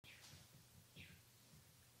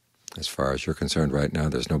As far as you're concerned right now,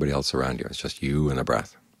 there's nobody else around you. It's just you and the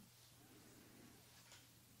breath.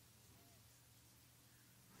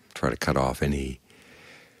 Try to cut off any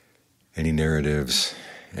narratives,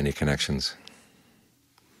 any connections.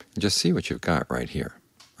 And just see what you've got right here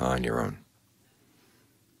on your own.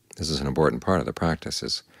 This is an important part of the practice,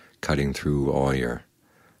 is cutting through all your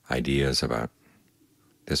ideas about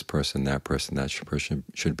this person, that person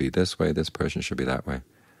should be this way, this person should be that way.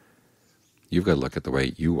 You've got to look at the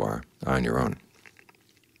way you are on your own.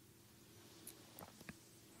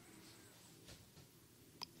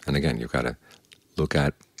 And again, you've got to look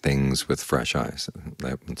at things with fresh eyes.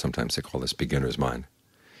 Sometimes they call this beginner's mind.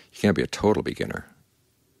 You can't be a total beginner.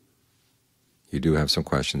 You do have some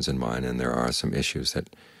questions in mind, and there are some issues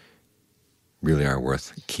that really are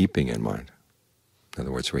worth keeping in mind. In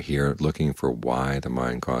other words, we're here looking for why the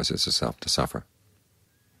mind causes itself to suffer,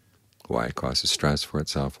 why it causes stress for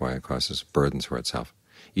itself, why it causes burdens for itself,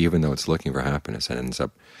 even though it's looking for happiness and ends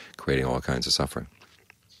up creating all kinds of suffering.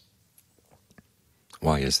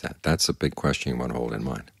 Why is that? That's a big question you want to hold in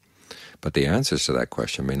mind. But the answers to that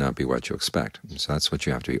question may not be what you expect, so that's what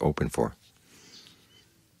you have to be open for.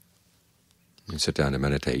 When you sit down to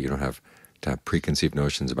meditate, you don't have to have preconceived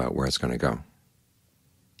notions about where it's going to go.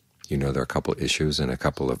 You know there are a couple of issues and a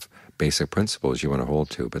couple of basic principles you want to hold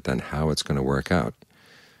to, but then how it's going to work out,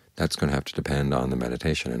 that's going to have to depend on the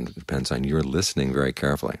meditation, and it depends on your listening very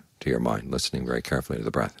carefully to your mind, listening very carefully to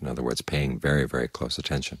the breath. In other words, paying very, very close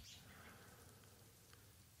attention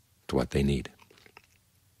to what they need.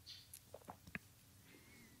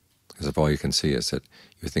 Because if all you can see is that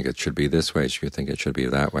you think it should be this way, you think it should be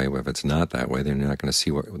that way, well, if it's not that way, then you're not going to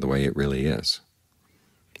see the way it really is.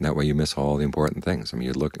 And that way you miss all the important things. I mean,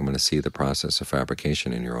 I'm going to see the process of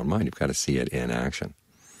fabrication in your own mind. You've got to see it in action.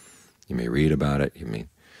 You may read about it, you may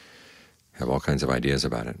have all kinds of ideas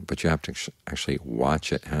about it, but you have to actually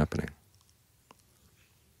watch it happening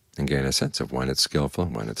and gain a sense of when it's skillful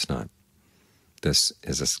and when it's not. This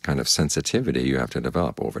is a kind of sensitivity you have to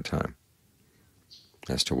develop over time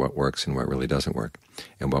as to what works and what really doesn't work.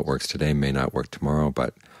 And what works today may not work tomorrow,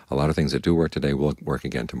 but a lot of things that do work today will work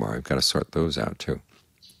again tomorrow. You've got to sort those out too.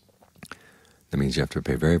 That means you have to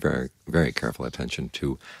pay very, very, very careful attention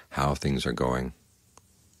to how things are going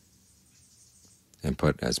and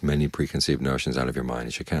put as many preconceived notions out of your mind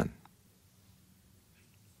as you can.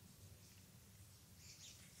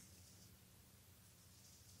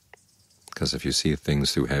 Because if you see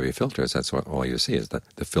things through heavy filters, that's what all you see is the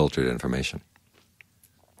filtered information.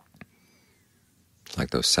 It's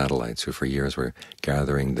like those satellites who for years were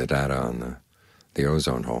gathering the data on the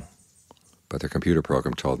ozone hole, but their computer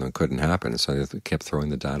program told them it couldn't happen, so they kept throwing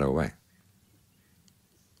the data away.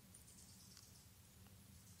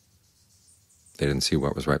 They didn't see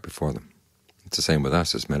what was right before them. It's the same with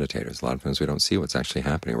us as meditators. A lot of times we don't see what's actually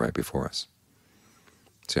happening right before us.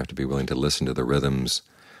 So you have to be willing to listen to the rhythms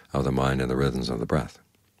of the mind and the rhythms of the breath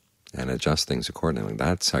and adjust things accordingly.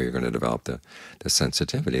 That's how you're going to develop the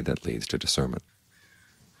sensitivity that leads to discernment.